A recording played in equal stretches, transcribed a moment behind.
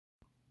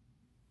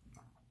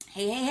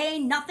Hey, hey, hey,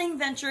 nothing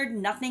ventured,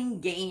 nothing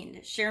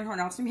gained. Sharon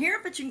Hornhoff. I'm here,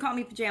 but you can call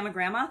me Pajama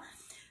Grandma.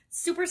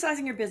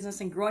 Supersizing your business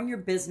and growing your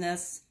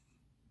business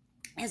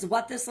is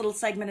what this little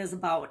segment is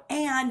about.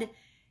 And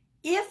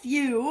if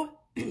you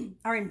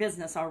are in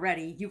business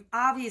already, you've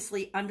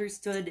obviously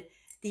understood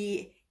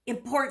the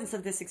importance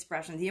of this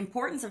expression, the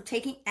importance of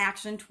taking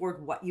action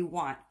toward what you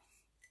want.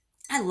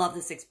 I love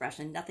this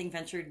expression, nothing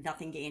ventured,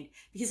 nothing gained,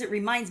 because it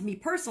reminds me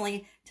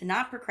personally to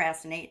not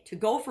procrastinate, to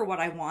go for what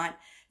I want,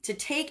 to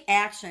take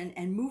action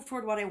and move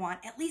toward what I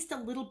want at least a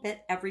little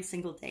bit every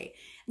single day.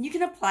 And you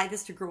can apply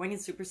this to growing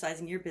and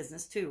supersizing your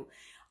business too.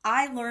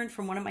 I learned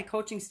from one of my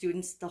coaching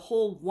students the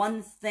whole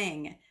one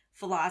thing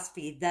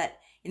philosophy, that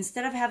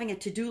instead of having a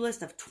to-do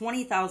list of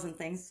 20,000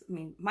 things,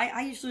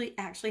 I usually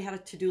actually had a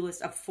to-do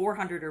list of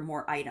 400 or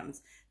more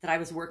items that I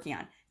was working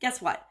on. Guess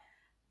what?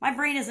 My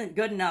brain isn't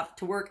good enough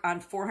to work on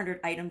 400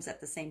 items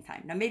at the same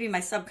time. Now, maybe my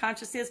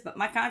subconscious is, but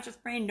my conscious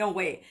brain, no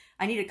way.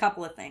 I need a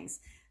couple of things.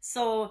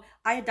 So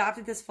I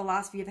adopted this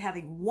philosophy of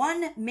having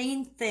one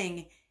main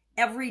thing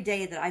every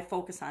day that I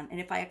focus on. And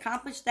if I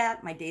accomplish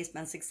that, my day's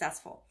been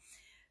successful.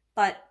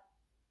 But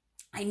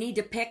I need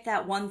to pick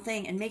that one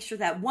thing and make sure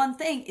that one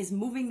thing is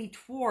moving me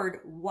toward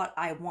what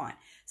I want.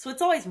 So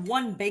it's always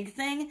one big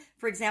thing.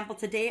 For example,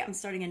 today I'm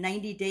starting a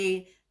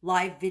 90-day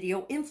live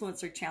video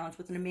influencer challenge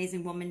with an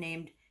amazing woman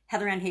named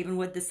Heather Ann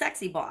Havenwood, the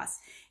sexy boss.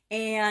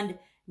 And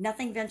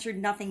nothing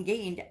ventured, nothing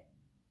gained.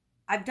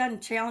 I've done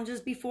challenges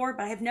before,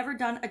 but I've never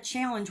done a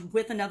challenge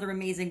with another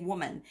amazing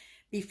woman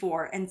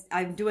before. And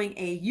I'm doing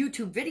a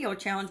YouTube video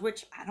challenge,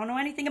 which I don't know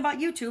anything about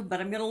YouTube, but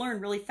I'm going to learn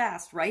really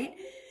fast, right?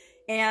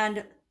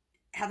 And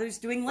Heather's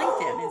doing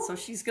LinkedIn, and so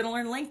she's going to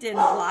learn LinkedIn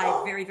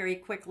live very, very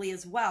quickly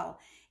as well.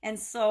 And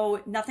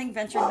so nothing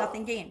ventured,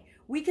 nothing gained.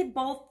 We could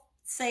both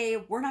say,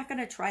 we're not going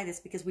to try this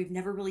because we've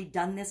never really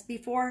done this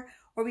before.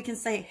 Or we can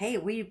say, hey,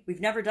 we've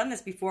never done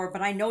this before,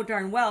 but I know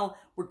darn well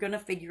we're going to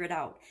figure it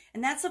out.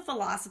 And that's a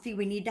philosophy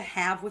we need to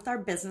have with our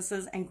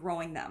businesses and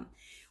growing them.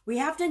 We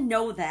have to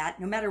know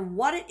that no matter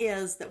what it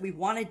is that we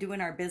want to do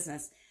in our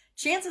business,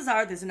 chances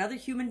are there's another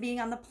human being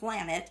on the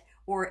planet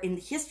or in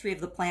the history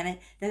of the planet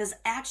that has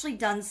actually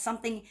done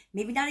something,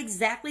 maybe not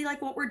exactly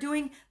like what we're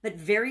doing, but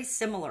very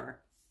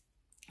similar.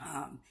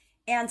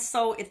 And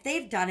so if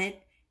they've done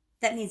it,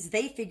 that means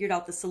they figured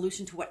out the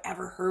solution to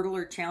whatever hurdle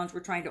or challenge we're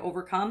trying to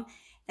overcome.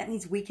 That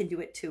means we can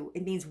do it too.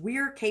 It means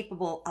we're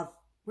capable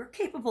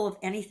of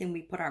anything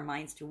we put our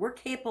minds to. We're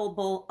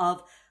capable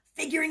of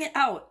figuring it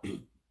out.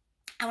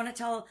 I want to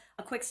tell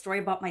a quick story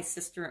about my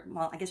sister.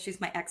 Well, I guess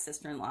she's my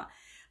ex-sister-in-law,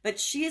 but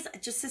she is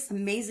just this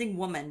amazing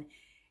woman.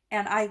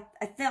 And I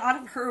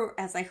thought of her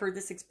as I heard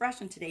this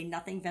expression today,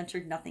 nothing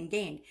ventured, nothing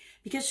gained,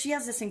 because she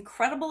has this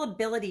incredible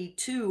ability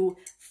to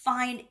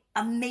find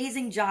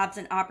amazing jobs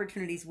and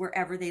opportunities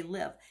wherever they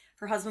live.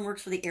 Her husband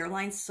works for the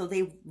airlines, so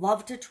they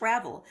love to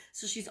travel.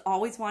 So she's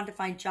always wanted to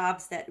find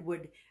jobs that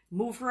would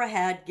move her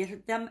ahead,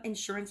 get them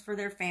insurance for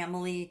their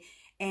family,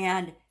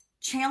 and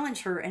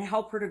challenge her and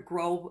help her to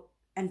grow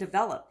and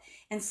develop.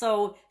 And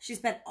so she's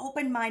been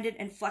open-minded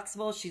and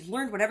flexible. She's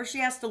learned whatever she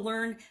has to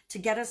learn to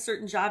get a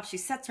certain job. She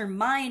sets her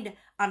mind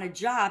on a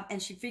job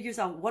and she figures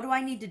out, what do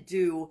I need to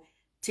do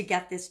to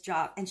get this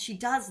job? And she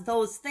does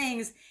those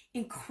things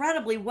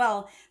incredibly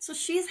well. So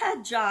she's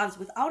had jobs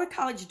without a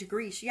college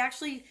degree. She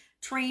actually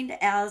trained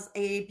as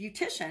a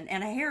beautician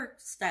and a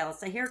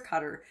hairstylist, a hair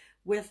cutter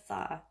with,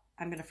 I'm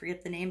going to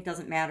forget the name,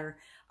 doesn't matter.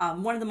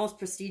 One of the most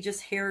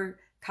prestigious hair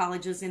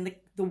colleges in the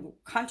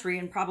country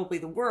and probably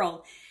the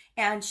world.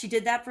 And she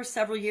did that for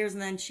several years,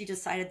 and then she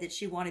decided that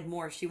she wanted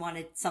more. She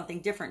wanted something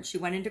different. She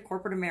went into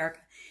corporate America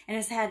and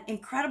has had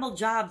incredible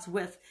jobs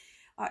with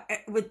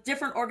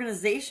different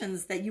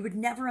organizations that you would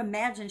never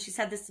imagine. She's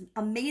had this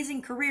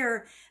amazing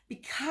career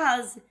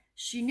because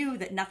she knew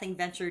that nothing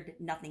ventured,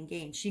 nothing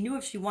gained. She knew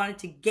if she wanted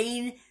to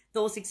gain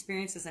those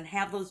experiences and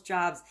have those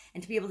jobs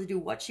and to be able to do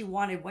what she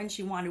wanted, when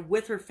she wanted,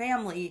 with her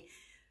family,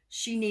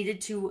 she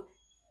needed to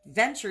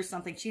venture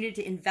something. She needed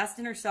to invest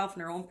in herself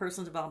and her own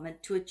personal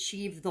development to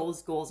achieve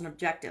those goals and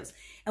objectives.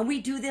 And we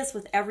do this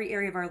with every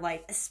area of our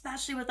life,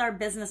 especially with our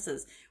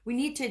businesses. We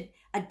need to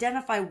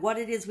identify what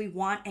it is we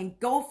want and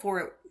go for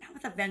it, not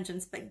with a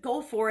vengeance, but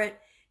go for it,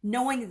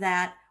 knowing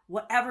that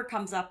whatever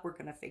comes up, we're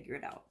going to figure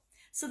it out.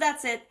 So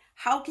that's it.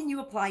 How can you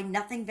apply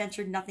nothing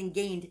ventured, nothing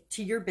gained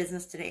to your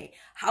business today?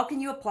 How can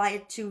you apply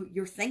it to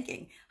your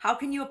thinking? How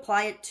can you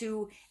apply it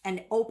to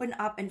and open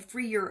up and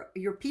free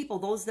your people,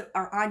 those that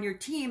are on your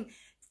team,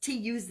 to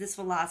use this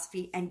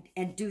philosophy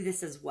and do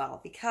this as well,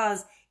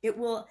 because it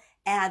will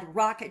add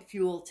rocket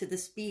fuel to the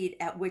speed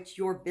at which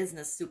your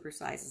business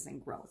supersizes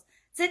and grows.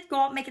 That's it. Go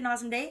out, make an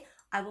awesome day.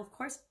 I will, of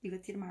course, be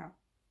with you tomorrow.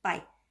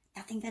 Bye.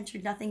 Nothing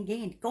ventured, nothing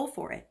gained. Go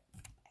for it.